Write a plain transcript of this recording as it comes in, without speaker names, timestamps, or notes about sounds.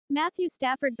Matthew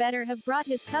Stafford better have brought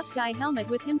his tough guy helmet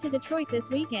with him to Detroit this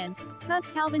weekend, 'cause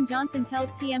Calvin Johnson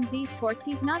tells TMZ Sports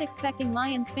he's not expecting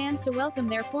Lions fans to welcome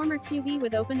their former QB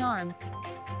with open arms.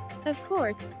 Of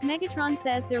course, Megatron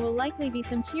says there will likely be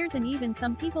some cheers and even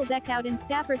some people decked out in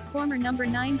Stafford's former number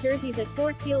 9 jerseys at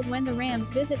Ford Field when the Rams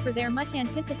visit for their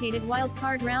much-anticipated wild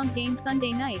card round game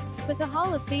Sunday night, but the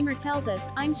Hall of Famer tells us,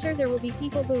 "I'm sure there will be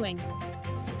people booing."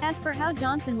 As for how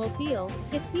Johnson will feel,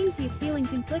 it seems he's feeling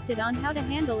conflicted on how to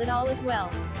handle it all as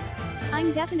well.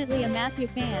 "I'm definitely a Matthew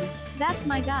fan. That's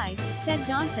my guy," said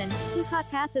Johnson, who caught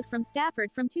passes from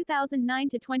Stafford from 2009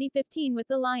 to 2015 with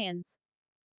the Lions.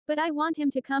 "But I want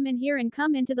him to come in here and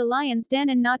come into the Lions' den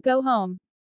and not go home."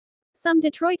 Some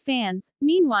Detroit fans,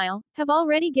 meanwhile, have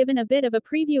already given a bit of a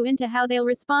preview into how they'll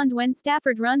respond when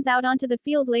Stafford runs out onto the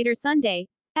field later Sunday,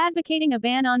 advocating a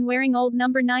ban on wearing old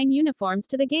number 9 uniforms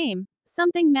to the game,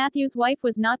 something Matthew's wife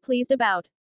was not pleased about.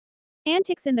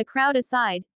 Antics in the crowd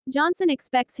aside, Johnson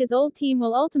expects his old team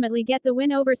will ultimately get the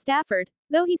win over Stafford,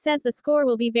 though he says the score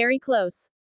will be very close.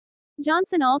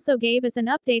 Johnson also gave us an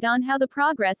update on how the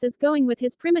progress is going with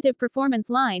his Primitive Performance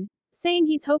line, saying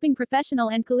he's hoping professional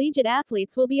and collegiate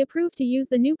athletes will be approved to use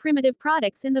the new Primitive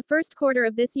products in the first quarter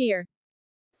of this year.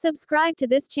 Subscribe to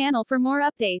this channel for more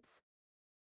updates.